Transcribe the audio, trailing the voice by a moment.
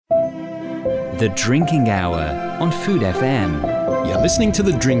The Drinking Hour on Food FM. You're listening to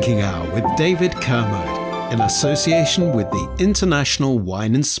The Drinking Hour with David Kermode in association with the International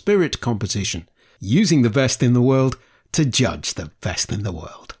Wine and Spirit Competition, using the best in the world to judge the best in the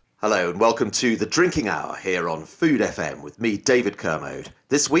world. Hello and welcome to The Drinking Hour here on Food FM with me, David Kermode.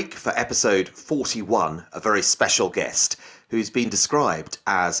 This week for episode 41, a very special guest who's been described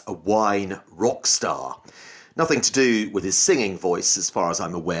as a wine rock star. Nothing to do with his singing voice as far as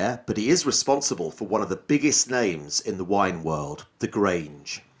I'm aware, but he is responsible for one of the biggest names in the wine world, the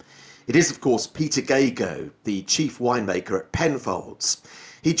Grange. It is of course Peter Gago, the chief winemaker at Penfolds.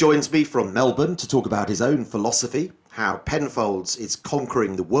 He joins me from Melbourne to talk about his own philosophy, how Penfolds is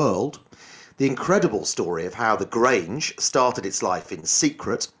conquering the world, the incredible story of how the Grange started its life in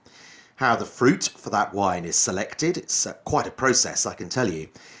secret, how the fruit for that wine is selected. It's quite a process, I can tell you.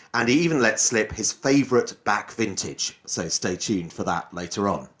 And he even let slip his favourite back vintage, so stay tuned for that later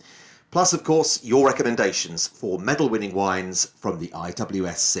on. Plus, of course, your recommendations for medal-winning wines from the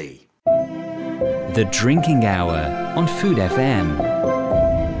IWSC. The Drinking Hour on Food FM.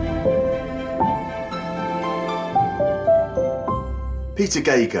 Peter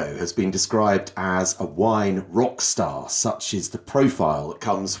Gago has been described as a wine rock star. Such is the profile that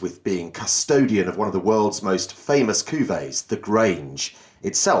comes with being custodian of one of the world's most famous cuvées, the Grange,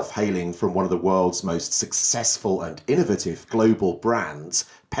 itself hailing from one of the world's most successful and innovative global brands,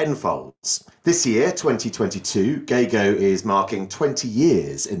 Penfolds. This year, 2022, Gago is marking 20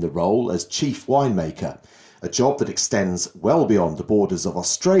 years in the role as chief winemaker, a job that extends well beyond the borders of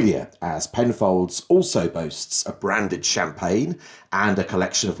Australia, as Penfolds also boasts a branded champagne and a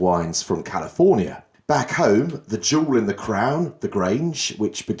collection of wines from California. Back home, the jewel in the crown, the Grange,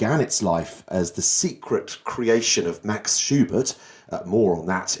 which began its life as the secret creation of Max Schubert, more on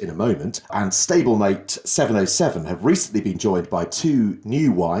that in a moment, and stablemate 707 have recently been joined by two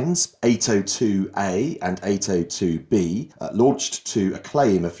new wines, 802A and 802B, launched to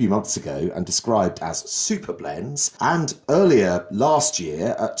acclaim a few months ago and described as super blends, and earlier last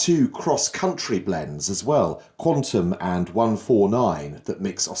year, two cross-country blends as well, Quantum and 149, that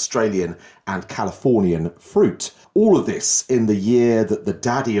mix Australian and Californian fruit. All of this in the year that the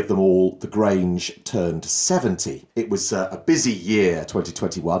daddy of them all, the Grange, turned 70. It was a busy year,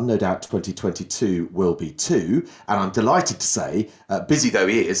 2021. No doubt 2022 will be too. And I'm delighted to say, busy though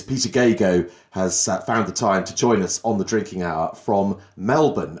he is, Peter Gago has found the time to join us on The Drinking Hour from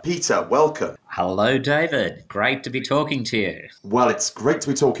Melbourne. Peter, welcome. Hello, David. Great to be talking to you. Well, it's great to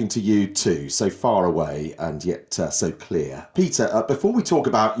be talking to you too, so far away and yet so clear. Peter, before we talk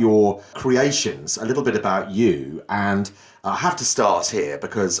about your creations, a little bit about you, and I have to start here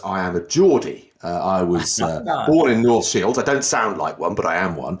because I am a Geordie. I was born in North Shields. I don't sound like one, but I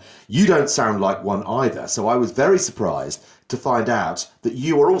am one. You don't sound like one either, so I was very surprised to find out that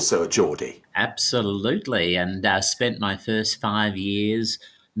you are also a Geordie. Absolutely, and I spent my first 5 years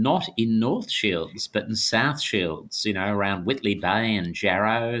not in North Shields, but in South Shields, around Whitley Bay and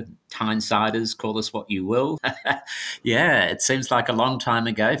Jarrow. Tynesiders, call us what you will. Yeah, it seems like a long time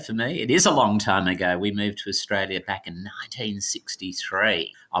ago for me. It is a long time ago. We moved to Australia back in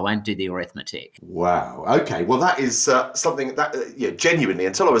 1963. I won't do the arithmetic. Wow. Okay. Well, that is something that, genuinely,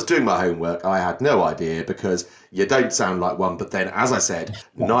 until I was doing my homework, I had no idea, because you don't sound like one. But then, as I said,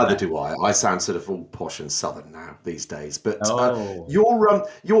 neither do I. I sound sort of all posh and southern now these days. But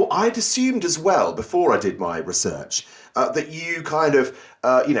I'd assumed as well, before I did my research, that you kind of,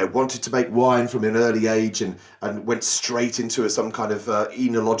 wanted to make wine from an early age and went straight into some kind of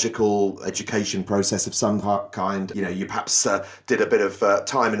enological education process of some kind. You perhaps did a bit of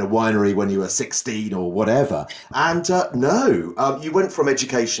time in a winery when you were 16 or whatever. And no, you went from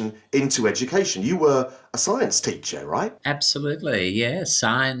education into education. You were a science teacher, right? Absolutely, yeah.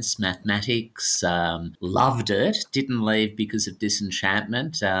 Science, mathematics, loved it. Didn't leave because of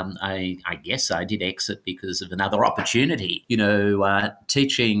disenchantment. I guess I did exit because of another opportunity.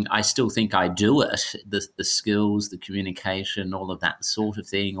 Teaching, I still think I do it. The skills, the communication, all of that sort of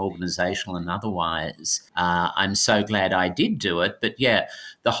thing, organisational and otherwise. I'm so glad I did do it. But yeah,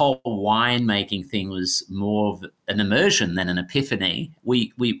 the whole winemaking thing was more of an immersion than an epiphany.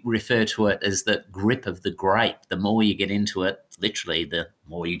 We refer to it as the grip of the grape. The more you get into it, literally, the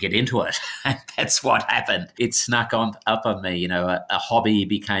more you get into it. And that's what happened. It snuck up on me. A hobby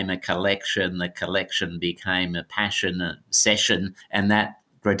became a collection. The collection became a passion, a session, and that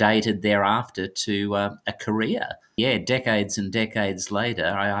gradated thereafter to a career. yeah, decades and decades later,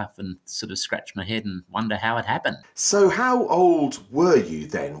 I often sort of scratch my head and wonder how it happened. So how old were you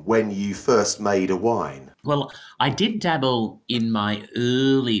then when you first made a wine? Well, I did dabble in my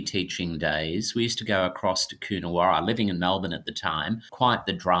early teaching days. We used to go across to Coonawarra, living in Melbourne at the time, quite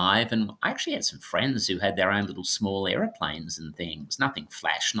the drive. And I actually had some friends who had their own little small aeroplanes and things. Nothing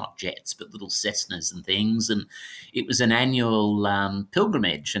flash, not jets, but little Cessnas and things. And it was an annual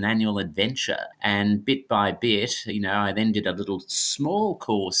pilgrimage, an annual adventure. And bit by bit, I then did a little small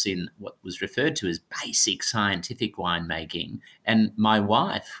course in what was referred to as basic scientific winemaking. And my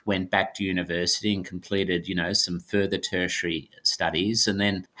wife went back to university and completed, some further tertiary studies. And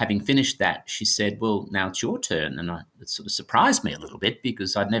then having finished that, she said, well, now it's your turn. And it sort of surprised me a little bit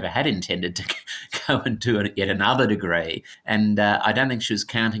because I'd never had intended to go and do yet another degree. And I don't think she was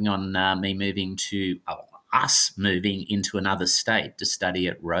counting on me moving to us moving into another state to study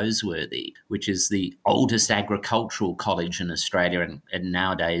at Roseworthy, which is the oldest agricultural college in Australia and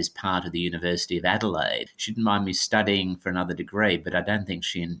nowadays part of the University of Adelaide. She didn't mind me studying for another degree, but I don't think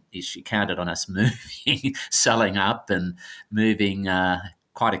she counted on us moving, selling up and moving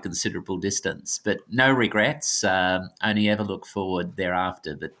quite a considerable distance. But no regrets, only ever look forward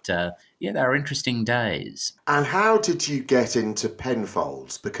thereafter. But they were interesting days. And how did you get into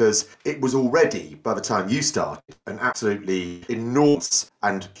Penfolds? Because it was already, by the time you started, an absolutely enormous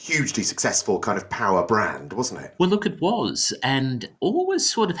and hugely successful kind of power brand, wasn't it? Well, look, it was, and always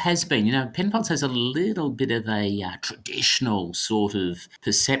sort of has been. Penfolds has a little bit of a traditional sort of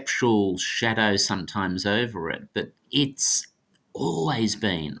perceptual shadow sometimes over it, but it's always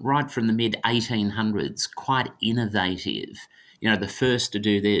been, right from the mid-1800s, quite innovative. The first to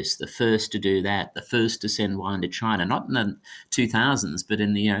do this, the first to do that, the first to send wine to China, not in the 2000s, but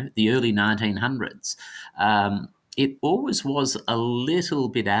in the early 1900s. It always was a little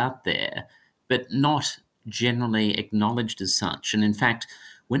bit out there, but not generally acknowledged as such. And in fact,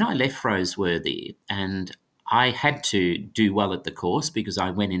 when I left Roseworthy, and I had to do well at the course because I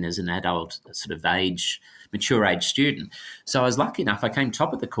went in as an adult sort of mature age student. So I was lucky enough, I came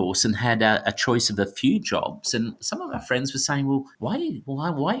top of the course and had a choice of a few jobs. And some of my friends were saying, well, why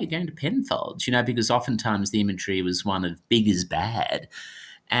are you going to Penfolds? Because oftentimes the imagery was one of big is bad.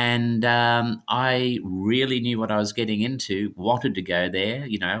 And I really knew what I was getting into, wanted to go there,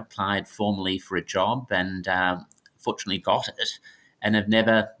 applied formally for a job and fortunately got it and have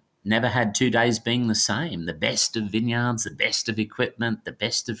never had 2 days being the same. The best of vineyards, the best of equipment, the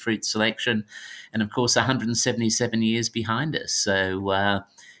best of fruit selection, and of course 177 years behind us. So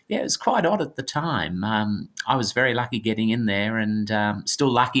it was quite odd at the time. I was very lucky getting in there and still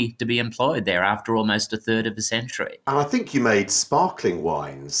lucky to be employed there after almost a third of a century. And I think you made sparkling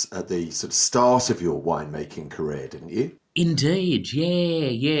wines at the sort of start of your winemaking career, didn't you? Indeed,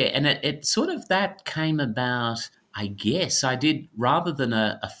 yeah. And it sort of that came about, I guess. I did, rather than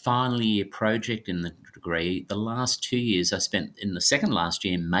a final year project in the degree, the last 2 years I spent in the second last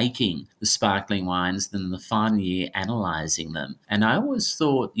year making the sparkling wines, then the final year analysing them. And I always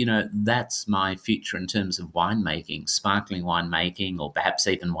thought, that's my future in terms of winemaking, sparkling winemaking, or perhaps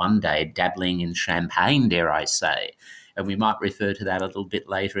even one day dabbling in champagne, dare I say. And we might refer to that a little bit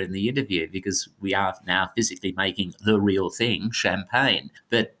later in the interview because we are now physically making the real thing, champagne.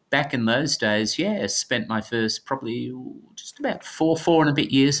 But back in those days, spent my first probably just about four and a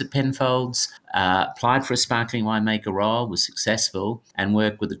bit years at Penfolds, applied for a sparkling winemaker role, was successful, and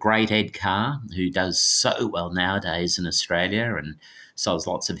worked with the great Ed Carr, who does so well nowadays in Australia and sells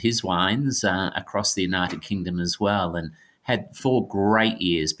lots of his wines across the United Kingdom as well, and had 4 great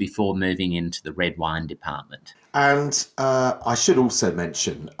years before moving into the red wine department. And I should also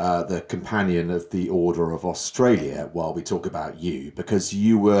mention the Companion of the Order of Australia while we talk about you, because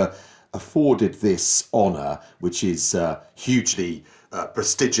you were afforded this honour, which is hugely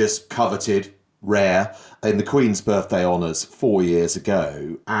prestigious, coveted, rare, in the Queen's birthday honours 4 years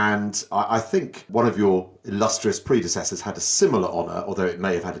ago. And I think one of your illustrious predecessors had a similar honour, although it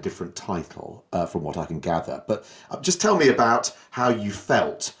may have had a different title from what I can gather. But just tell me about how you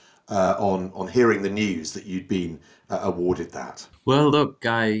felt on hearing the news that you'd been awarded that. Well, look,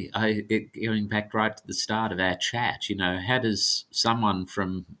 going back right to the start of our chat, how does someone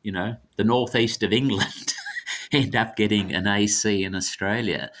from, the northeast of England end up getting an AC in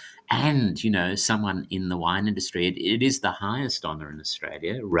Australia? and, someone in the wine industry. It is the highest honour in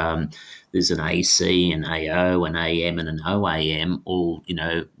Australia. There's an AC, an AO, an AM and an OAM, all,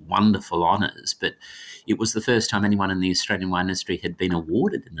 wonderful honours. But it was the first time anyone in the Australian wine industry had been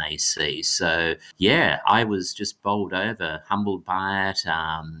awarded an AC. So, yeah, I was just bowled over, humbled by it.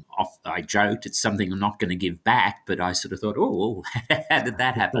 I joked, it's something I'm not going to give back, but I sort of thought, oh, how did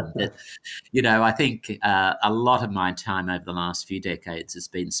that happen? But, I think a lot of my time over the last few decades has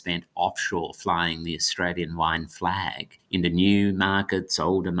been spent offshore flying the Australian wine flag into new markets,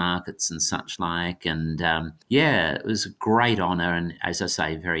 older markets and such like. And it was a great honour and, as I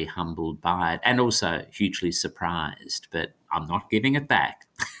say, very humbled by it and also hugely surprised. But I'm not giving it back.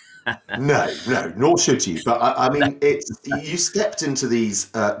 No, nor should you. But I mean, you stepped into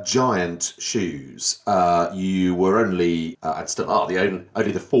these giant shoes. You were only, and still are,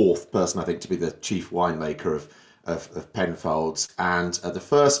 only the fourth person, I think, to be the chief winemaker of Penfolds. And the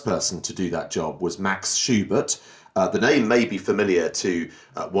first person to do that job was Max Schubert. The name may be familiar to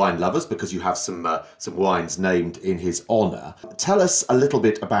wine lovers because you have some wines named in his honour. Tell us a little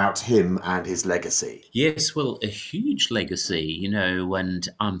bit about him and his legacy. Yes, well, a huge legacy, and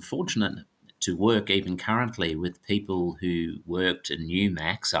I'm fortunate to work even currently with people who worked and knew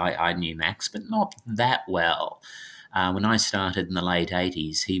Max. I knew Max, but not that well. When I started in the late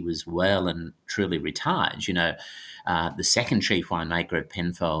 80s, he was well and truly retired. The second chief winemaker at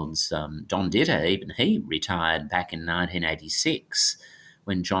Penfolds, Don Ditter, even he retired back in 1986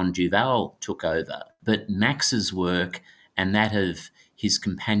 when John Duval took over. But Max's work and that of his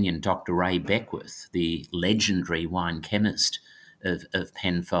companion, Dr. Ray Beckwith, the legendary wine chemist of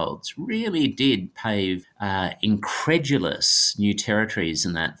Penfolds, really did pave incredulous new territories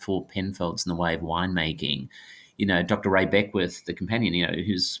in that for Penfolds in the way of winemaking. Dr. Ray Beckwith, the companion,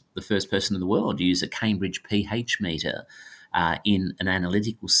 who's the first person in the world to use a Cambridge pH meter in an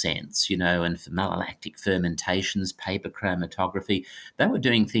analytical sense, and for malolactic fermentations, paper chromatography. They were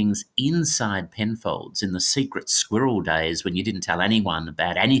doing things inside Penfolds in the secret squirrel days when you didn't tell anyone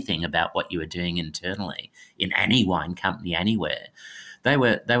about anything about what you were doing internally in any wine company anywhere. They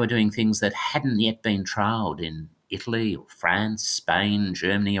were doing things that hadn't yet been trialled in Italy or France, Spain,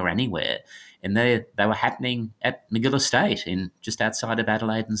 Germany, or anywhere. And they were happening at McGill Estate just outside of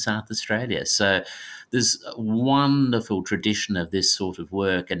Adelaide in South Australia. So there's a wonderful tradition of this sort of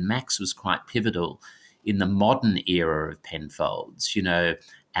work, and Max was quite pivotal in the modern era of Penfolds.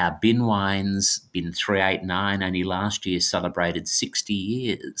 Our bin wines, bin 389, only last year celebrated 60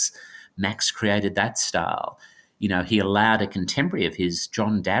 years. Max created that style. He allowed a contemporary of his,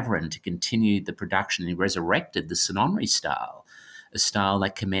 John Daverin, to continue the production. He resurrected the Sononry style, a style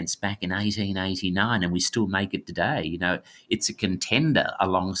that commenced back in 1889, and we still make it today. It's a contender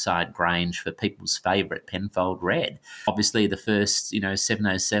alongside Grange for people's favourite Penfold Red. Obviously, the first,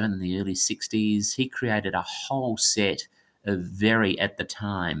 707 in the early 60s, he created a whole set of very, at the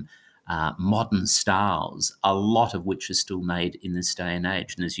time, modern styles, a lot of which are still made in this day and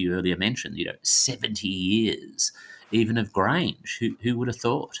age. And as you earlier mentioned, 70 years even of Grange. Who would have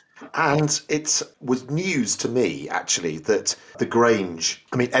thought? And it was news to me, actually, that the Grange,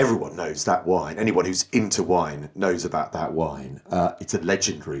 I mean, everyone knows that wine. Anyone who's into wine knows about that wine. It's a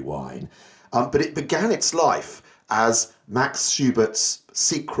legendary wine. But it began its life as Max Schubert's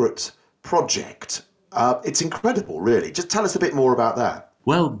secret project. It's incredible, really. Just tell us a bit more about that.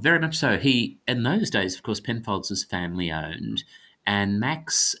 Well, very much so. In those days, of course, Penfolds was family owned, and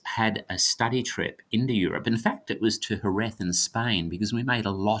Max had a study trip into Europe. In fact, it was to Jerez in Spain, because we made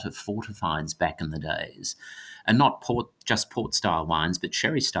a lot of fortifieds back in the days, and not just port-style wines, but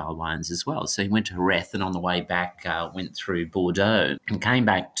sherry-style wines as well. So he went to Jerez, and on the way back went through Bordeaux, and came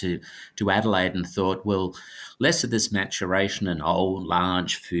back to Adelaide and thought, well, less of this maturation in old,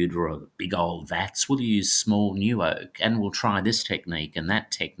 large food or big old vats. We'll use small new oak, and we'll try this technique and that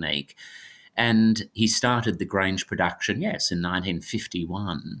technique. And he started the Grange production, yes, in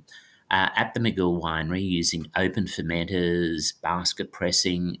 1951 at the McGill Winery, using open fermenters, basket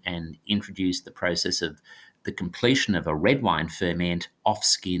pressing, and introduced the process of the completion of a red wine ferment off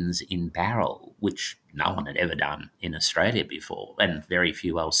skins in barrel, which no one had ever done in Australia before, and very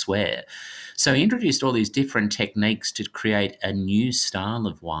few elsewhere. So he introduced all these different techniques to create a new style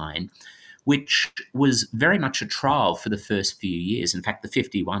of wine, which was very much a trial for the first few years. In fact, the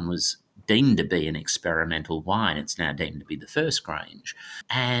 51 was deemed to be an experimental wine. It's now deemed to be the first Grange.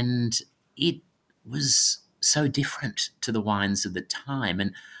 And it was so different to the wines of the time.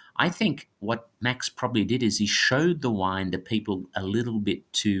 And I think what Max probably did is he showed the wine to people a little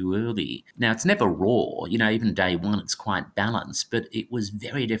bit too early. Now, it's never raw. Even day one, it's quite balanced, but it was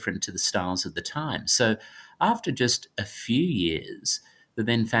very different to the styles of the time. So after just a few years, the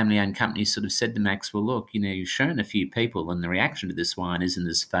then family-owned company sort of said to Max, well, look, you've shown a few people and the reaction to this wine isn't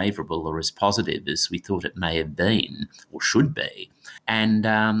as favourable or as positive as we thought it may have been or should be, and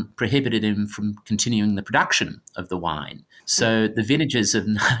prohibited him from continuing the production of the wine. So the vintages of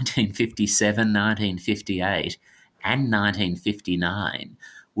 1957, 1958 and 1959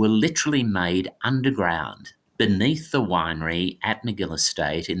 were literally made underground beneath the winery at McGill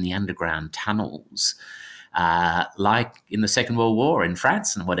Estate in the underground tunnels. Like in the Second World War in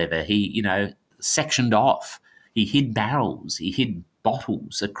France and whatever, he, sectioned off. He hid barrels, he hid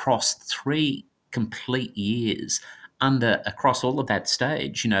bottles across 3 complete years across all of that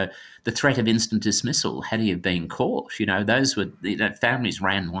stage. The threat of instant dismissal had he have been caught. Those were, families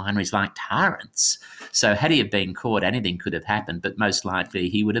ran wineries like tyrants. So had he have been caught, anything could have happened, but most likely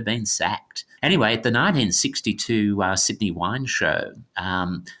he would have been sacked. Anyway, at the 1962 Sydney Wine Show,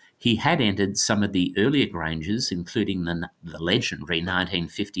 he had entered some of the earlier Granges, including the legendary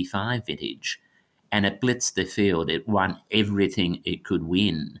 1955 vintage, and it blitzed the field. It won everything it could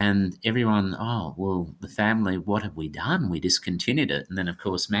win. And everyone, the family, what have we done? We discontinued it. And then, of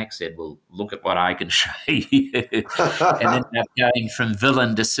course, Max said, well, look at what I can show you. And ended up going from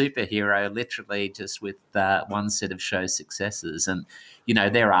villain to superhero, literally just with one set of show successes. And,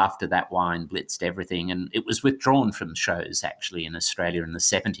 thereafter that wine blitzed everything. And it was withdrawn from shows, actually, in Australia in the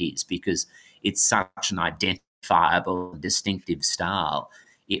 70s because it's such an identifiable, distinctive style.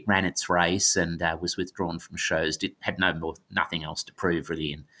 It ran its race and was withdrawn from shows. It had nothing else to prove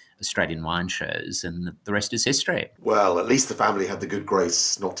really in Australian wine shows, and the rest is history. Well, at least the family had the good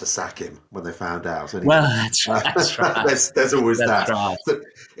grace not to sack him when they found out. Anyway. Well, that's right. there's always that's that. Right. So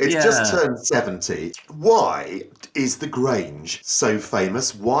it's just turned 70. Why is the Grange so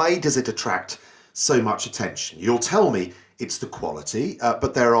famous? Why does it attract so much attention? You'll tell me it's the quality,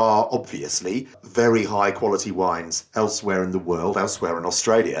 but there are obviously very high quality wines elsewhere in the world, elsewhere in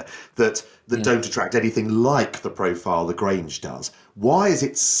Australia, that don't attract anything like the profile the Grange does. Why is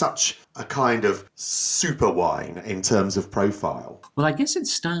it such a kind of super wine in terms of profile? Well, I guess it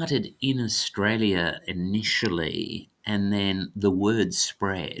started in Australia initially, and then the word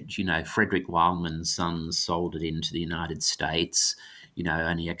spread. Frederick Wildman's Sons sold it into the United States,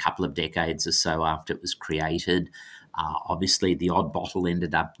 only a couple of decades or so after it was created. Obviously, the odd bottle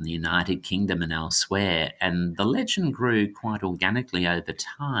ended up in the United Kingdom and elsewhere, and the legend grew quite organically over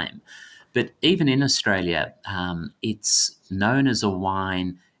time. But even in Australia, it's known as a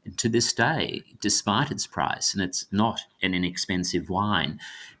wine to this day, despite its price, and it's not an inexpensive wine.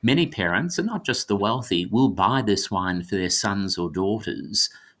 Many parents, and not just the wealthy, will buy this wine for their sons or daughters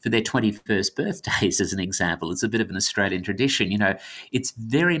for their 21st birthdays, as an example. It's a bit of an Australian tradition. It's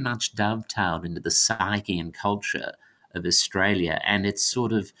very much dovetailed into the psyche and culture of Australia, and it's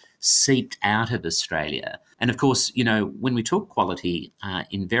sort of seeped out of Australia. And of course, when we talk quality,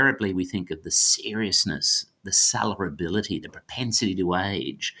 invariably we think of the seriousness, the salable, the propensity to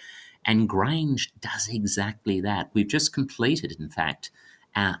age. And Grange does exactly that. We've just completed, in fact,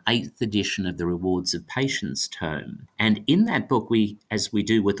 our 8th edition of the Rewards of Patience tome. And in that book, as we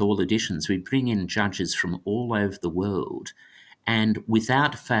do with all editions, we bring in judges from all over the world. And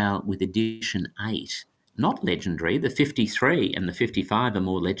without fail, with edition 8, not legendary, the 53 and the 55 are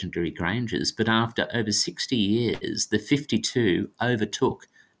more legendary Granges, but after over 60 years, the 52 overtook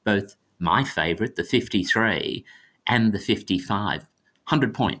both my favourite, the 53, and the 55.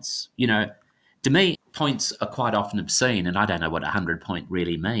 100 points. To me, points are quite often obscene, and I don't know what 100 point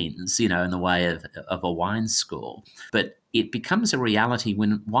really means, in the way of a wine score. But it becomes a reality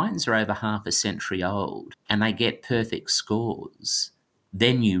when wines are over half a century old and they get perfect scores.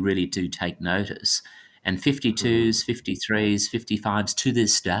 Then you really do take notice. And 52s, 53s, 55s to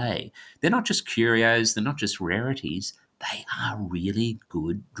this day, they're not just curios, they're not just rarities, they are really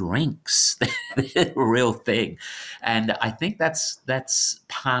good drinks. They're a real thing. And I think that's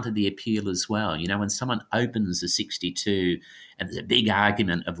part of the appeal as well. When someone opens a 62 and there's a big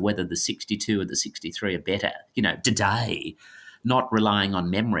argument of whether the 62 or the 63 are better, today, not relying on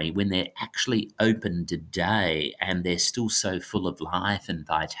memory, when they're actually open today and they're still so full of life and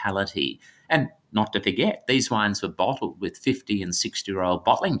vitality. And not to forget, these wines were bottled with 50 and 60-year-old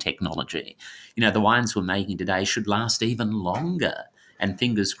bottling technology. The wines we're making today should last even longer, and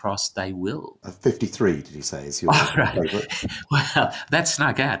fingers crossed they will. 53, did you say, is your favourite? Well, that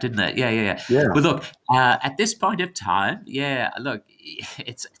snuck out, didn't it? Yeah. But look, at this point of time,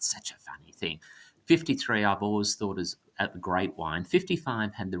 it's such a funny thing. 53 I've always thought is a great wine.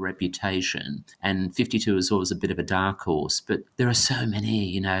 55 had the reputation, and 52 is always a bit of a dark horse. But there are so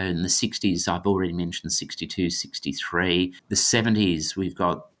many, in the 60s, I've already mentioned 62, 63. The 70s, we've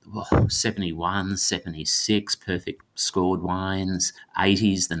got 71, 76 perfect scored wines,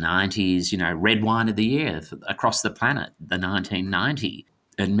 80s, the 90s, red wine of the year across the planet, the 1990.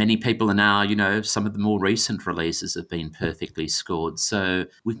 And many people are now, some of the more recent releases have been perfectly scored. So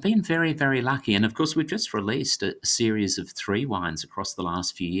we've been very, very lucky. And of course, we've just released a series of 3 wines across the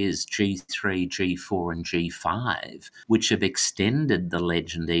last few years, G3, G4 and G5, which have extended the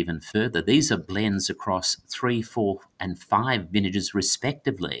legend even further. These are blends across 3, 4 and 5 vintages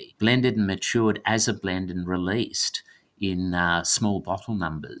respectively, blended and matured as a blend and released in small bottle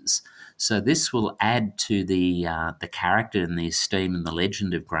numbers. So this will add to the character and the esteem and the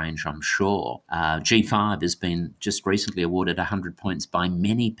legend of Grange, I'm sure. G5 has been just recently awarded 100 points by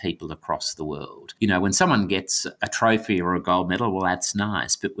many people across the world. When someone gets a trophy or a gold medal, well, that's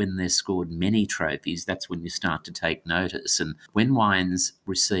nice. But when they're scored many trophies, that's when you start to take notice. And when wines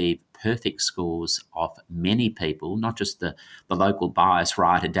receive perfect scores of many people, not just the local bias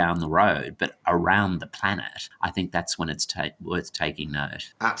writer down the road, but around the planet, I think that's when it's worth taking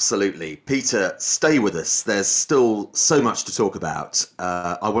note. Absolutely. Peter, stay with us. There's still so much to talk about.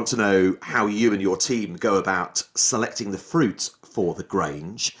 I want to know how you and your team go about selecting the fruit for the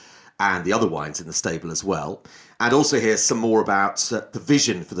Grange and the other wines in the stable as well. And also hear some more about the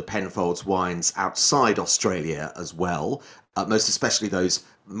vision for the Penfolds wines outside Australia as well, most especially those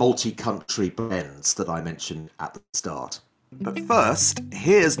multi-country blends that I mentioned at the start. But first,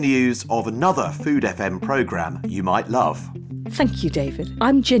 here's news of another Food FM programme you might love. Thank you, David.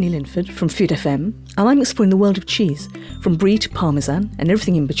 I'm Jenny Linford from Food FM, and I'm exploring the world of cheese, from brie to parmesan and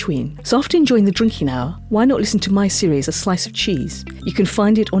everything in between. So after enjoying the drinking hour, why not listen to my series, A Slice of Cheese? You can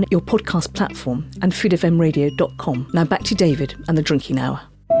find it on your podcast platform and foodfmradio.com. Now back to David and the drinking hour.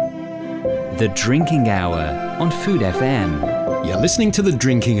 The Drinking Hour on Food FM. You're listening to The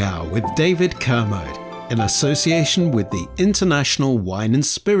Drinking Hour with David Kermode in association with the International Wine and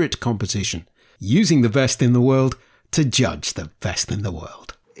Spirit Competition, using the best in the world to judge the best in the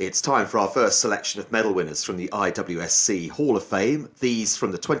world. It's time for our first selection of medal winners from the IWSC Hall of Fame, these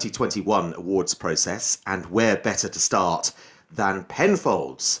from the 2021 awards process, and where better to start than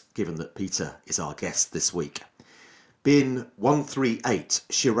Penfolds, given that Peter is our guest this week. Bin 138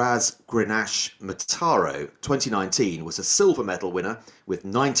 Shiraz Grenache Mataro 2019 was a silver medal winner with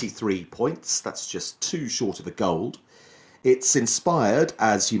 93 points. That's just 2 short of a gold. It's inspired,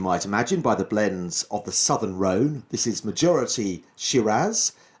 as you might imagine, by the blends of the Southern Rhone. This is majority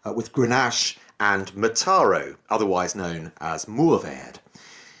Shiraz with Grenache and Mataro, otherwise known as Mourvèdre.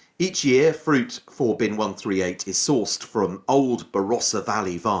 Each year, fruit for Bin 138 is sourced from old Barossa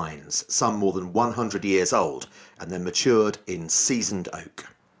Valley vines, some more than 100 years old, and then matured in seasoned oak.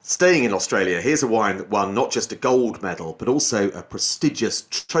 Staying in Australia, here's a wine that won not just a gold medal, but also a prestigious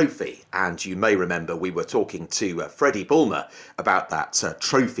trophy. And you may remember we were talking to Freddie Bulmer about that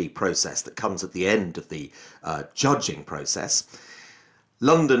trophy process that comes at the end of the judging process.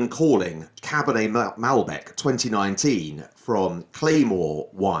 London Calling Cabernet Malbec 2019 from Claymore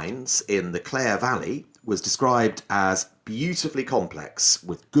Wines in the Clare Valley was described as beautifully complex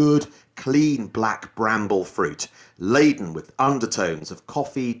with good, clean black bramble fruit, laden with undertones of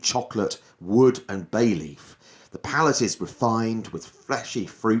coffee, chocolate, wood and bay leaf. The palate is refined with fleshy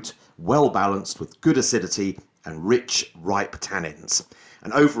fruit, well balanced with good acidity and rich, ripe tannins.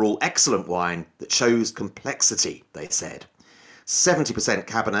 An overall excellent wine that shows complexity, they said. 70%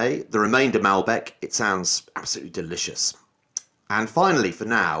 Cabernet, the remainder Malbec. It sounds absolutely delicious. And finally, for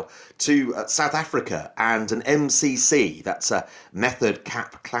now, to South Africa and an MCC. That's a Method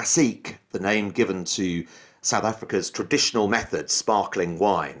Cap Classique, the name given to South Africa's traditional method sparkling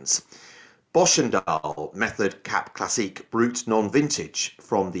wines. Boschendal Method Cap Classique Brut Non-Vintage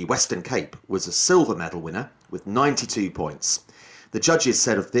from the Western Cape was a silver medal winner with 92 points. The judges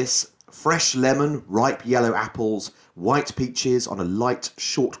said of this, fresh lemon, ripe yellow apples, white peaches on a light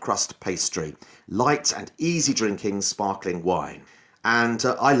short crust pastry, light and easy drinking sparkling wine. And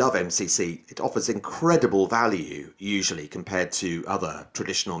I love MCC. It offers incredible value usually compared to other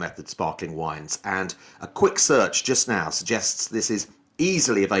traditional method sparkling wines, and a quick search just now suggests this is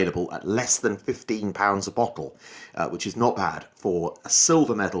easily available at less than £15 a bottle, which is not bad for a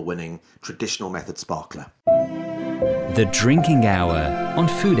silver medal winning traditional method sparkler. The Drinking Hour on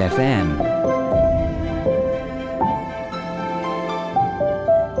Food FM.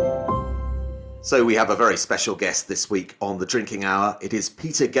 So we have a very special guest this week on The Drinking Hour. It is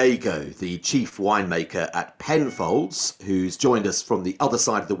Peter Gago, the chief winemaker at Penfolds, who's joined us from the other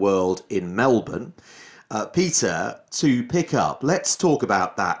side of the world in Melbourne. Peter, to pick up, let's talk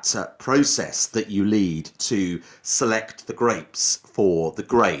about that process that you lead to select the grapes for the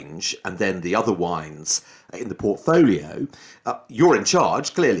Grange and then the other wines in the portfolio. You're in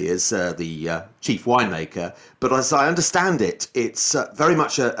charge, clearly, as the chief winemaker, but as I understand it, it's very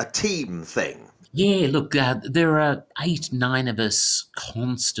much a team thing. Yeah, look, there are 8, 9 of us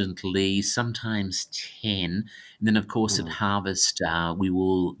constantly, sometimes 10. And then, of course, at harvest, we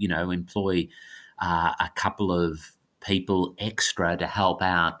will, employ a couple of people extra to help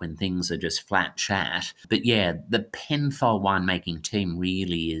out when things are just flat chat. But yeah, the Penfold winemaking team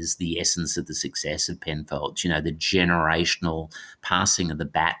really is the essence of the success of Penfolds. The generational passing of the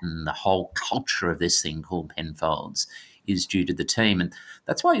baton, the whole culture of this thing called Penfolds is due to the team. And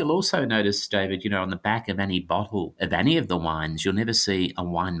that's why you'll also notice, David, on the back of any bottle of any of the wines, you'll never see a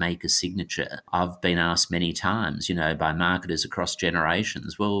winemaker signature. I've been asked many times, by marketers across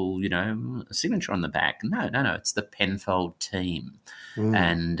generations, well, a signature on the back. No, it's the Penfold team.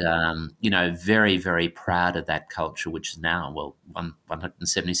 And, very, very proud of that culture, which is now,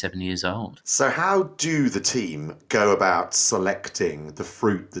 177 years old. So how do the team go about selecting the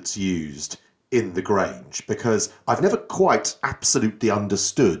fruit that's used in the Grange? Because I've never quite absolutely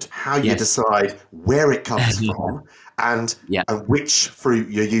understood how you decide where it comes from and which fruit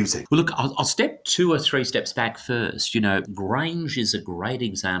you're using. Well, look, I'll step 2 or 3 steps back first. Grange is a great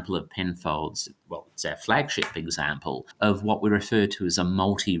example of Penfolds. Well, it's our flagship example of what we refer to as a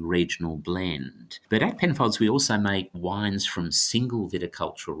multi-regional blend. But at Penfolds, we also make wines from single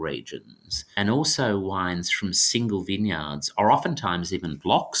viticultural regions and also wines from single vineyards, or oftentimes even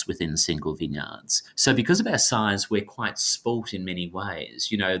blocks within single vineyards. So because of our size, we're quite sport in many ways.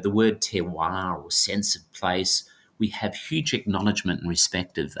 The word terroir or sense of place, we have huge acknowledgement and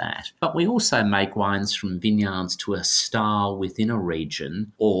respect of that. But we also make wines from vineyards to a style within a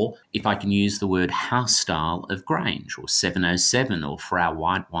region, or if I can use the word house style of Grange or 707, or for our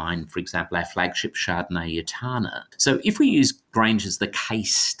white wine, for example, our flagship Chardonnay Yatana. So if we use Grange as the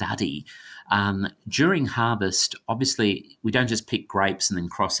case study, during harvest, obviously, we don't just pick grapes and then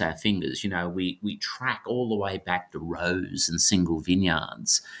cross our fingers. We track all the way back to rows and single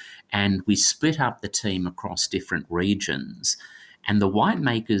vineyards, and we split up the team across different regions. And the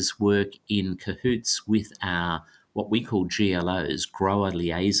winemakers work in cahoots with our what we call GLOs, grower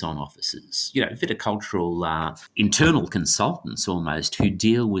liaison officers, viticultural internal consultants almost, who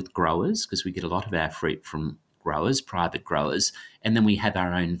deal with growers, because we get a lot of our fruit from growers, private growers, and then we have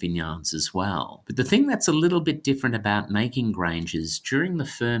our own vineyards as well. But the thing that's a little bit different about making Grange is during the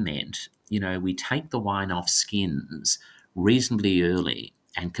ferment, we take the wine off skins reasonably early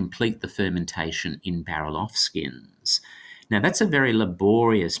and complete the fermentation in barrel off skins. Now, that's a very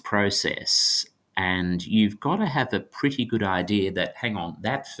laborious process, and you've got to have a pretty good idea that, hang on,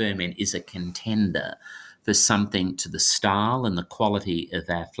 that ferment is a contender for something to the style and the quality of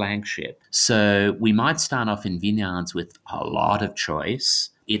our flagship. So we might start off in vineyards with a lot of choice.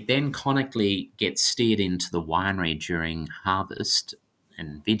 It then conically gets steered into the winery during harvest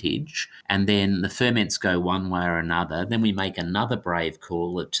and vintage, and then the ferments go one way or another. Then we make another brave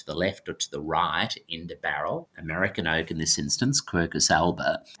call to the left or to the right into barrel, American oak in this instance, Quercus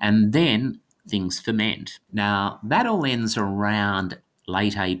alba, and then things ferment. Now, that all ends around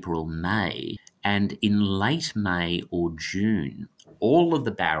late April, May, and in late May or June, all of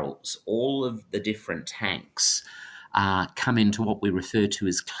the barrels, all of the different tanks come into what we refer to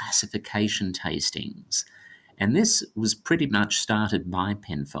as classification tastings. And this was pretty much started by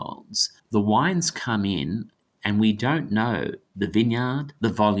Penfolds. The wines come in and we don't know the vineyard, the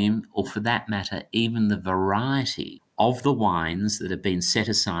volume, or for that matter, even the variety of the wines that have been set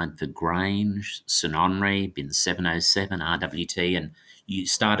aside for Grange, St Henri, Bin 707, RWT, and you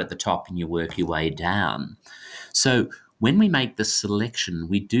start at the top and you work your way down. So when we make the selection,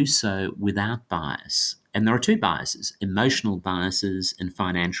 we do so without bias. And there are 2 biases, emotional biases and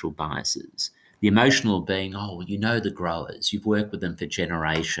financial biases. The emotional being, the growers, you've worked with them for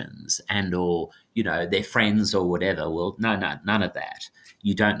generations, and or, they're friends or whatever. Well, no, none of that.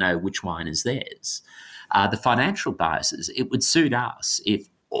 You don't know which wine is theirs. The financial biases, it would suit us if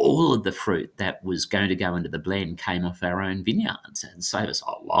all of the fruit that was going to go into the blend came off our own vineyards and save us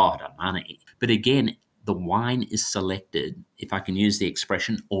a lot of money. But again, the wine is selected, if I can use the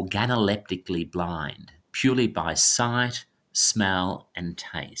expression, organoleptically blind, purely by sight, smell, and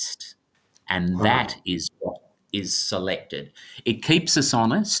taste. And that is what is selected. It keeps us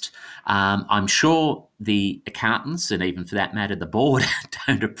honest. I'm sure the accountants, and even for that matter, the board,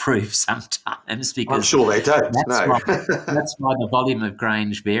 don't approve sometimes times I'm because sure they don't, that's no. why, that's why the volume of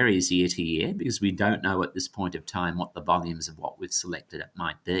Grange varies year to year, because we don't know at this point of time what the volumes of what we've selected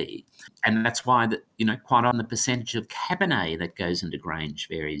might be. And that's why that, quite often the percentage of Cabernet that goes into Grange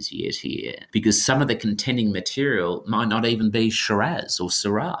varies year to year, because some of the contending material might not even be Shiraz or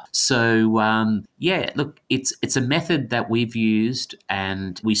Syrah. So, look, it's a method that we've used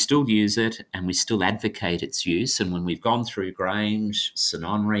and we still use it and we still advocate its use. And when we've gone through Grange, St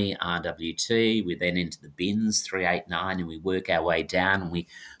Henri, RWT, we're then into the bins, 389, and we work our way down and we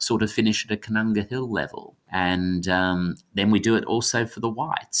sort of finish at a Canunga Hill level. And then we do it also for the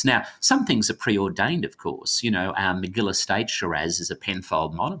whites. Now, some things are preordained, of course. Our McGill Estate Shiraz is a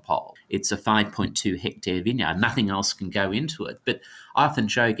Penfold monopole. It's a 5.2 hectare vineyard. Nothing else can go into it. But I often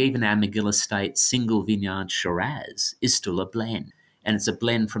joke, even our McGill Estate single vineyard Shiraz is still a blend. And it's a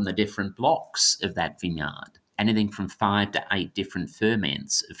blend from the different blocks of that vineyard. Anything from 5 to 8 different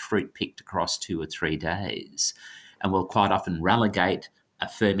ferments of fruit picked across 2 or 3 days. And we'll quite often relegate a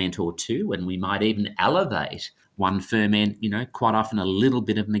ferment or two, and we might even elevate one ferment. Quite often a little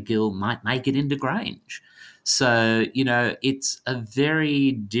bit of McGill might make it into Grange. So, it's a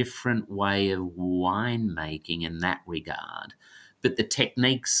very different way of winemaking in that regard. But the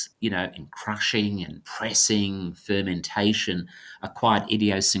techniques, in crushing and pressing, fermentation are quite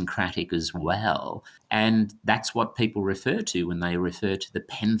idiosyncratic as well. And that's what people refer to when they refer to the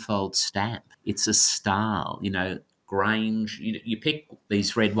Penfold stamp. It's a style, Grange. You pick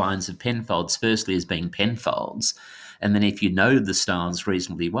these red wines of Penfolds firstly as being Penfolds, and then if you know the styles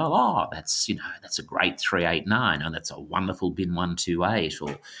reasonably well, that's a great 389, and that's a wonderful bin 128,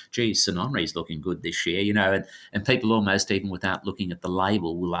 or geez, St Henri's looking good this year, and people almost even without looking at the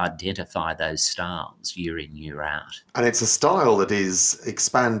label will identify those styles year in, year out. And it's a style that is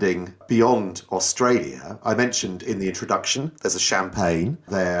expanding beyond Australia. I mentioned in the introduction, there's a Champagne,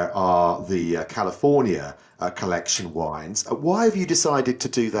 there are the California collection wines. Why have you decided to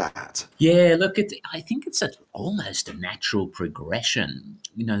do that? Yeah, look, I think it's almost a natural progression.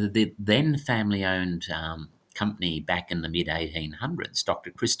 The then family-owned company back in the mid-1800s, Dr.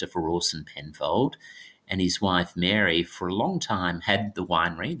 Christopher Rawson Penfold, and his wife Mary, for a long time had the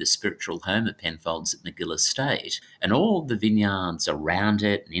winery, the spiritual home of Penfolds at McGill Estate, and all the vineyards around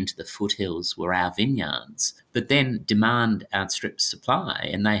it and into the foothills were our vineyards. But then demand outstripped supply,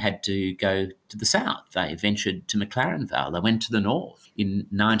 and they had to go to the south. They ventured to McLaren Vale. They went to the north. In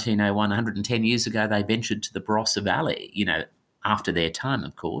 1901, 110 years ago, they ventured to the Barossa Valley, after their time,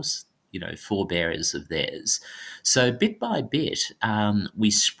 of course, forebearers of theirs. So bit by bit, we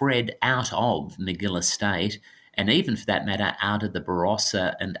spread out of McGill Estate, and even for that matter, out of the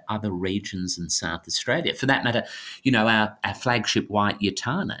Barossa and other regions in South Australia. For that matter, our flagship white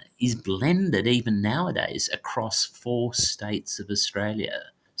Yatana is blended even nowadays across 4 states of Australia.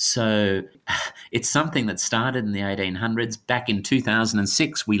 So it's something that started in the 1800s. Back in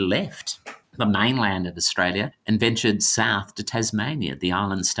 2006, we left the mainland of Australia and ventured south to Tasmania, the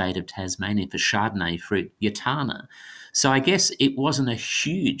island state of Tasmania, for Chardonnay fruit Yatana. So I guess it wasn't a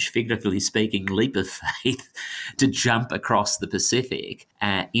huge, figuratively speaking, leap of faith to jump across the Pacific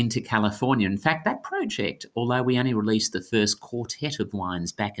into California. In fact, that project, although we only released the first quartet of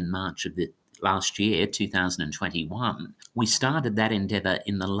wines back in March of the last year, 2021, we started that endeavour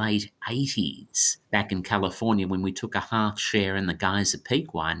in the late 80s back in California when we took a half share in the Geyser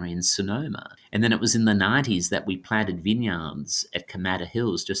Peak Winery in Sonoma. And then it was in the 90s that we planted vineyards at Comatta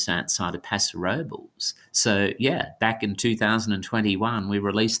Hills just outside of Paso Robles. So, back in 2021, we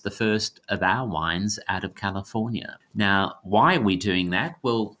released the first of our wines out of California. Now, why are we doing that?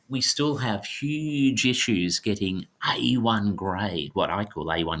 Well, we still have huge issues getting A1 grade, what I call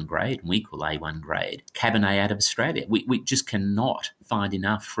A1 grade, and we call A1 grade, Cabernet out of Australia. We just cannot find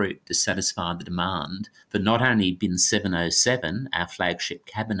enough fruit to satisfy the demand for not only bin 707, our flagship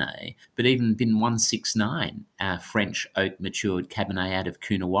Cabernet, but even bin 169, our French oak matured Cabernet out of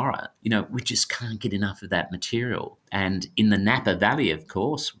Coonawarra. We just can't get enough of that material. And in the Napa Valley, of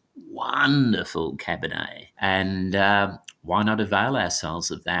course, wonderful Cabernet. And why not avail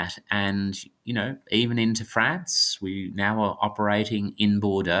ourselves of that? And, even into France, we now are operating in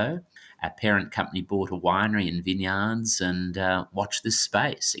Bordeaux. Our parent company bought a winery and vineyards, and watch this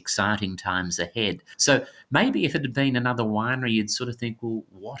space. Exciting times ahead. So maybe if it had been another winery, you'd sort of think, well,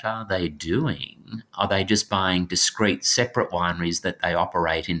 what are they doing? Are they just buying discrete, separate wineries that they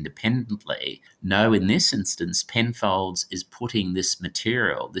operate independently? No, in this instance, Penfolds is putting this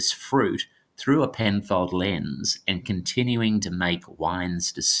material, this fruit, through a Penfold lens and continuing to make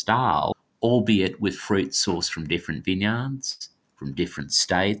wines to style, albeit with fruit sourced from different vineyards, from different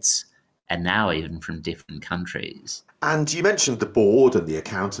states, and now even from different countries. And you mentioned the board and the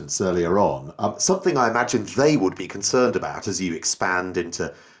accountants earlier on. Something I imagine they would be concerned about as you expand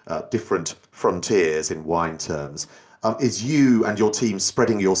into different frontiers in wine terms is you and your team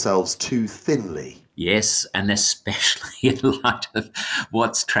spreading yourselves too thinly. Yes, and especially in light of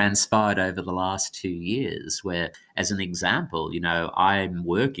what's transpired over the last 2 years, where, as an example, I'm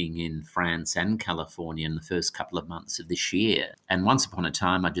working in France and California in the first couple of months of this year. And once upon a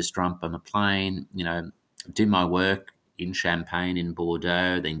time, I just jump on a plane, do my work in Champagne, in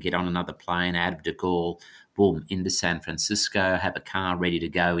Bordeaux, then get on another plane out of de Gaulle, boom, into San Francisco, have a car ready to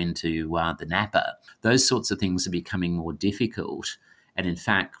go into the Napa. Those sorts of things are becoming more difficult. And in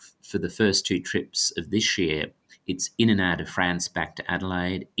fact, for the first 2 trips of this year, it's in and out of France back to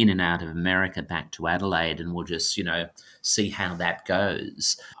Adelaide, in and out of America back to Adelaide, and we'll just, see how that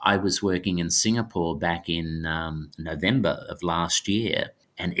goes. I was working in Singapore back in November of last year,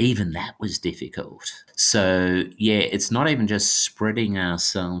 and even that was difficult. So, it's not even just spreading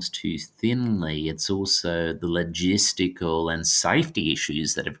ourselves too thinly, it's also the logistical and safety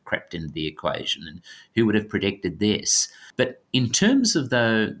issues that have crept into the equation. And who would have predicted this? But in terms of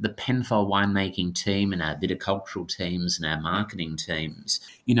the Penfold winemaking team and our viticultural teams and our marketing teams,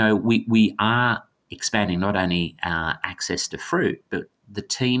 we are expanding not only our access to fruit, but the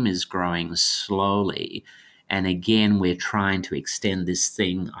team is growing slowly. And again, we're trying to extend this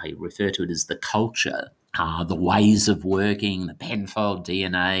thing, I refer to it as the culture, the ways of working, the Penfold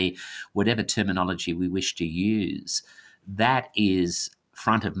DNA, whatever terminology we wish to use. That is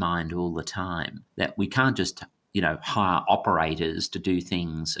front of mind all the time, that we can't just hire operators to do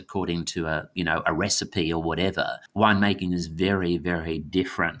things according to a recipe or whatever. Winemaking is very, very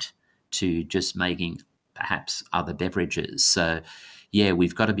different to just making perhaps other beverages. So,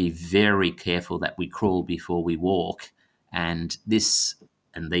 we've got to be very careful that we crawl before we walk. And these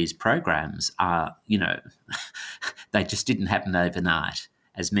programs are, they just didn't happen overnight.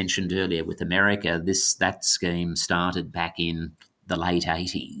 As mentioned earlier with America, that scheme started back in the late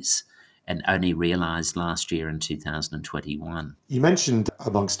 80s. And only realised last year in 2021. You mentioned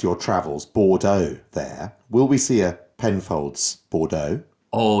amongst your travels Bordeaux there. Will we see a Penfolds Bordeaux?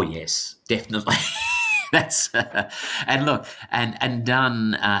 Oh, yes, definitely. That's and look, and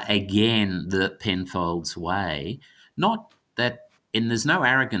done again the Penfolds way. Not that, and there's no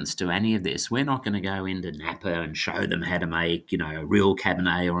arrogance to any of this. We're not going to go into Napa and show them how to make, a real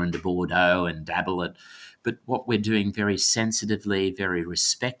Cabernet, or into Bordeaux and dabble it. But what we're doing very sensitively, very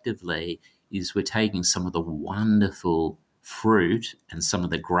respectively, is we're taking some of the wonderful fruit and some of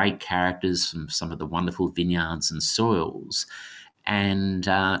the great characters from some of the wonderful vineyards and soils, and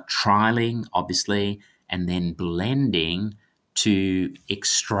trialing, obviously, and then blending to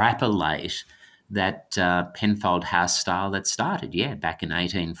extrapolate that Penfold house style that started, back in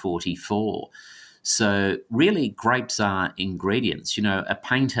 1844. So really, grapes are ingredients. A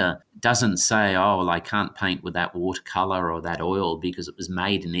painter doesn't say, oh, well, I can't paint with that watercolour or that oil because it was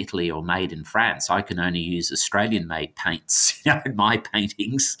made in Italy or made in France. I can only use Australian-made paints in my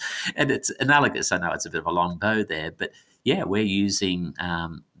paintings. And it's analogous. I know it's a bit of a long bow there, but we're using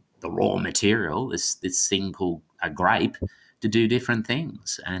the raw material, this thing called a grape, to do different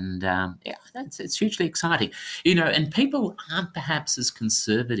things. And it's hugely exciting. And people aren't perhaps as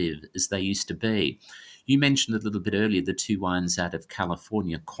conservative as they used to be. You mentioned a little bit earlier the 2 wines out of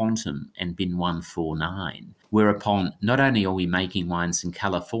California, Quantum and Bin 149, whereupon not only are we making wines in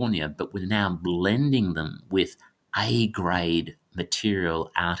California, but we're now blending them with A-grade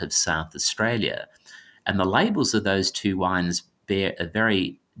material out of South Australia. And the labels of those 2 wines bear a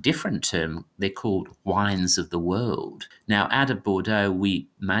very different term. They're called wines of the world. Now, out of Bordeaux, we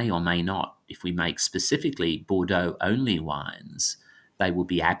may or may not, if we make specifically Bordeaux-only wines, they will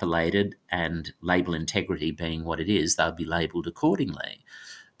be appellated, and label integrity being what it is, they'll be labelled accordingly.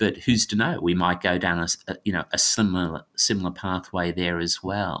 But who's to know? We might go down a similar pathway there as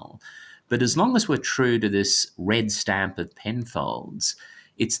well. But as long as we're true to this red stamp of Penfolds,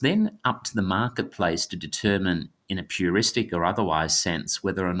 it's then up to the marketplace to determine, in a puristic or otherwise sense,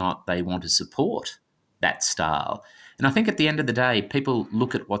 whether or not they want to support that style. And I think at the end of the day, people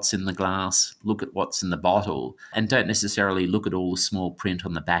look at what's in the glass, look at what's in the bottle, and don't necessarily look at all the small print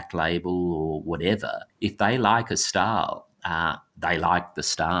on the back label or whatever. If they like a style, they like the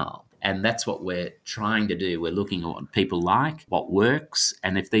style. And that's what we're trying to do. We're looking at what people like, what works,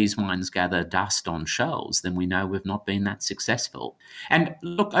 and if these wines gather dust on shelves, then we know we've not been that successful. And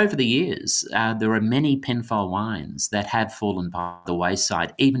look, over the years, there are many Penfold wines that have fallen by the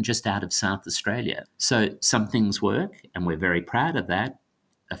wayside, even just out of South Australia. So some things work, and we're very proud of that.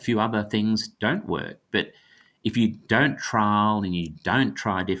 A few other things don't work. But if you don't trial and you don't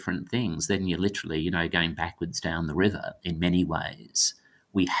try different things, then you're literally, going backwards down the river in many ways.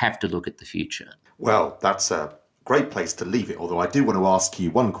 We have to look at the future. Well, that's a great place to leave it, although I do want to ask you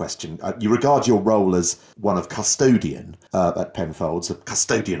one question. You regard your role as one of custodian at Penfolds, a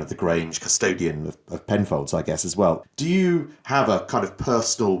custodian of the Grange, custodian of Penfolds, I guess, as well. Do you have a kind of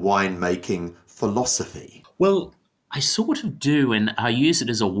personal winemaking philosophy? Well, I sort of do, and I use it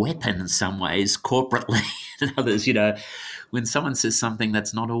as a weapon in some ways, corporately, and others, when someone says something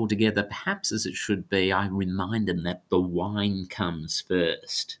that's not altogether perhaps as it should be, I remind them that the wine comes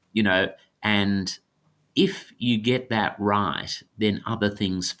first, and if you get that right, then other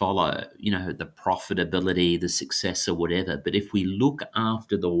things follow, the profitability, the success or whatever. But if we look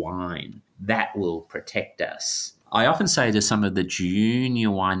after the wine, that will protect us. I often say to some of the junior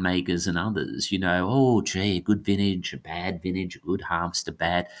winemakers and others, oh, gee, a good vintage, a bad vintage, a good harvest, a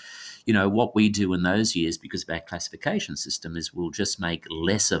bad. What we do in those years, because of our classification system, is we'll just make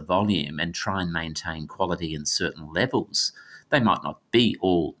lesser volume and try and maintain quality in certain levels. They might not be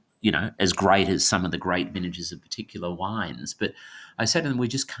all, as great as some of the great vintages of particular wines. But I said to them, we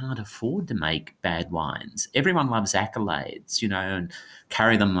just can't afford to make bad wines. Everyone loves accolades, and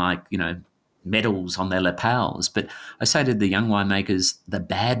carry them like, medals on their lapels. But I say to the young winemakers, the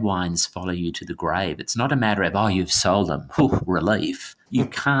bad wines follow you to the grave. It's not a matter of, you've sold them. Relief. You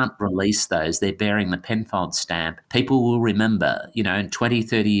can't release those. They're bearing the Penfolds stamp. People will remember, in 20,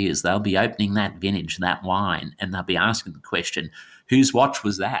 30 years, they'll be opening that vintage, that wine, and they'll be asking the question, whose watch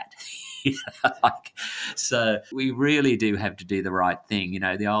was that? So we really do have to do the right thing.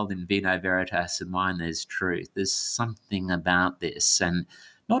 The old in vino veritas, in wine there's truth. There's something about this. And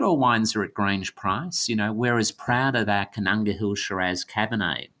not all wines are at Grange price. We're as proud of our Canunga Hill Shiraz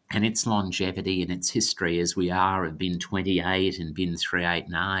Cabernet and its longevity and its history as we are of Bin 28 and Bin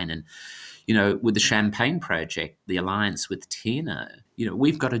 389. And, with the Champagne project, the alliance with Tino,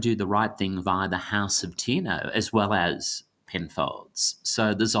 we've got to do the right thing via the House of Tino as well as Penfolds.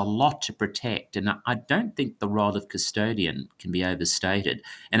 So there's a lot to protect. And I don't think the role of custodian can be overstated.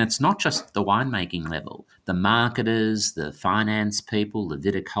 And it's not just the winemaking level. The marketers, the finance people, the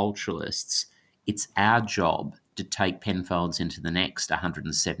viticulturalists, it's our job to take Penfolds into the next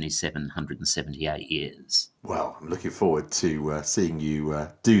 177, 178 years. Well, I'm looking forward to seeing you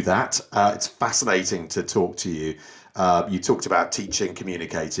do that. It's fascinating to talk to you. You talked about teaching,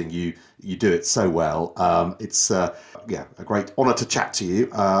 communicating. You do it so well. It's a great honour to chat to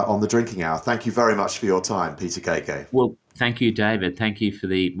you on the Drinking Hour. Thank you very much for your time, Peter Gago. Well, thank you, David. Thank you for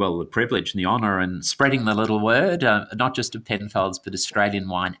the privilege and the honour and spreading the little word, not just of Penfolds, but Australian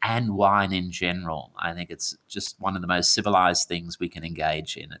wine and wine in general. I think it's just one of the most civilised things we can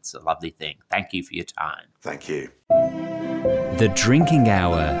engage in. It's a lovely thing. Thank you for your time. Thank you. The Drinking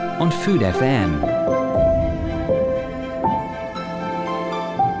Hour on Food FM.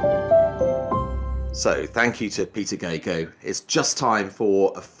 So thank you to Peter Gago. It's just time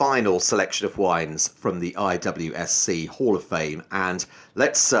for a final selection of wines from the IWSC Hall of Fame. And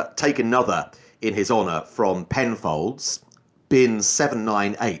let's take another in his honour from Penfolds. Bin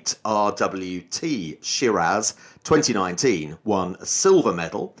 798 RWT Shiraz 2019 won a silver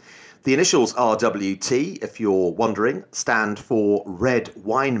medal. The initials RWT, if you're wondering, stand for Red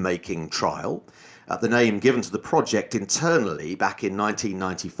Winemaking Trial, the name given to the project internally back in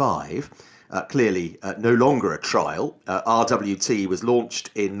 1995. Clearly no longer a trial. RWT was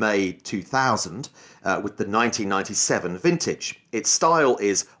launched in May 2000 with the 1997 vintage. Its style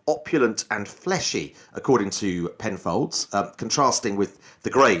is opulent and fleshy, according to Penfolds, contrasting with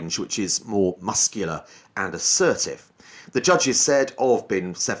the Grange, which is more muscular and assertive. The judges said of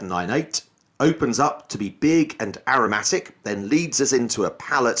Bin 798, opens up to be big and aromatic, then leads us into a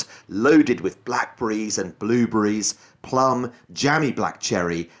palate loaded with blackberries and blueberries, plum, jammy black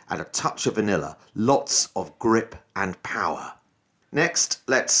cherry, and a touch of vanilla. Lots of grip and power. Next,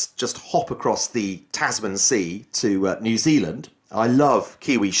 let's just hop across the Tasman Sea to New Zealand. I love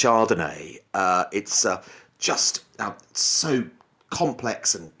Kiwi Chardonnay. It's just so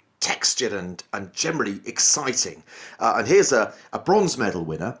complex and textured and generally exciting. And here's a bronze medal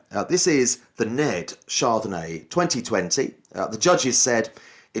winner. This is the Ned Chardonnay 2020. The judges said,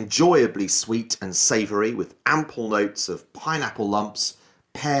 enjoyably sweet and savoury with ample notes of pineapple lumps,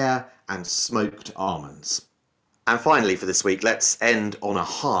 pear and smoked almonds. And finally for this week, let's end on a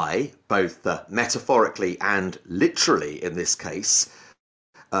high, both metaphorically and literally in this case.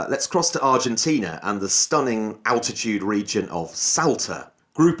 Let's cross to Argentina and the stunning altitude region of Salta.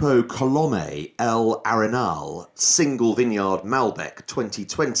 Grupo Colome El Arenal Single Vineyard Malbec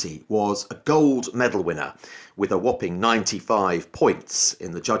 2020 was a gold medal winner with a whopping 95 points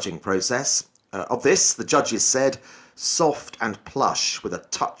in the judging process. Of this, the judges said, soft and plush with a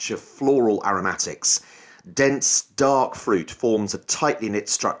touch of floral aromatics. Dense, dark fruit forms a tightly knit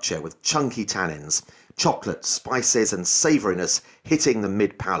structure with chunky tannins, chocolate, spices and savouriness hitting the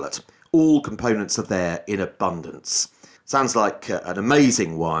mid-palate. All components are there in abundance. Sounds like an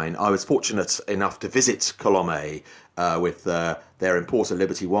amazing wine. I was fortunate enough to visit Colomé with their importer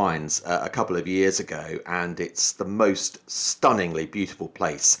Liberty Wines a couple of years ago, and it's the most stunningly beautiful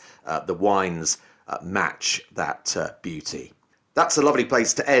place. The wines match that beauty. That's a lovely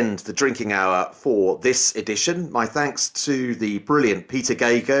place to end the drinking hour for this edition. My thanks to the brilliant Peter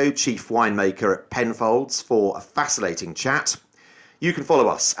Gago, Chief Winemaker at Penfolds, for a fascinating chat. You can follow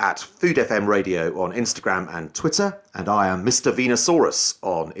us at Food FM Radio on Instagram and Twitter, and I am Mr. Venusaurus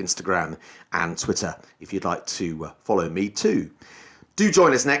on Instagram and Twitter if you'd like to follow me too. Do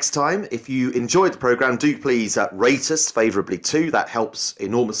join us next time. If you enjoyed the programme, do please rate us favourably too. That helps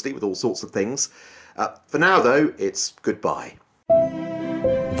enormously with all sorts of things. For now, though, it's goodbye.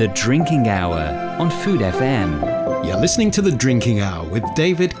 The Drinking Hour on Food FM. You're listening to The Drinking Hour with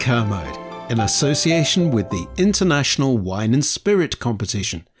David Kermode, in association with the International Wine and Spirit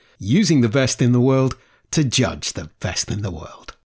Competition, using the best in the world to judge the best in the world.